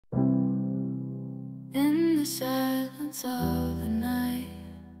the silence of the night.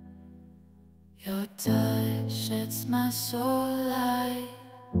 Your touch sets my soul alight.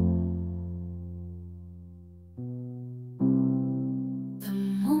 The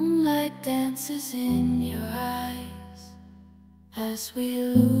moonlight dances in your eyes as we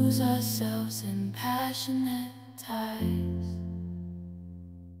lose ourselves in passionate ties.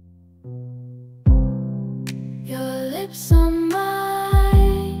 Your lips on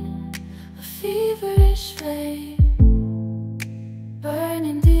mine, a feverish flame,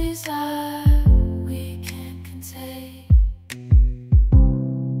 burning desire we can't contain.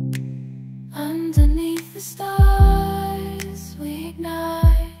 Underneath the stars we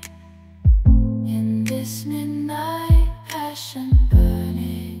ignite, in this midnight passion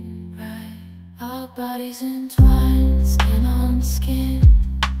burning bright. Our bodies entwined, skin on skin,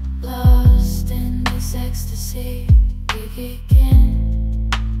 lost in this ecstasy we begin.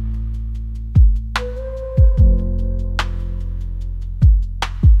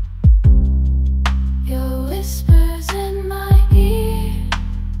 Your whispers in my ear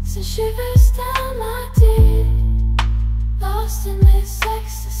send shivers down my dear. Lost in this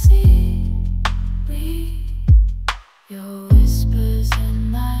ecstasy we. Your whispers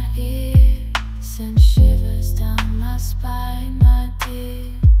in my ear send shivers down my spine, my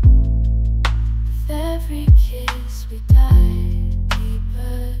dear. With every kiss we dive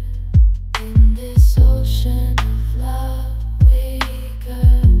deeper in this ocean of love we go.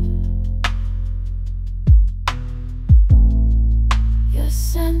 Your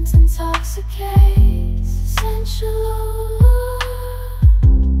scent intoxicates, sensual.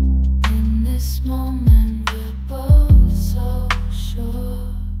 In this moment we're both so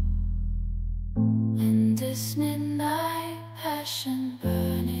sure. In this midnight passion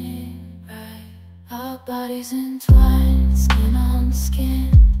burning bright. Our bodies entwined, skin on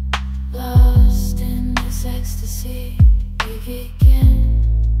skin, lost in this ecstasy we begin.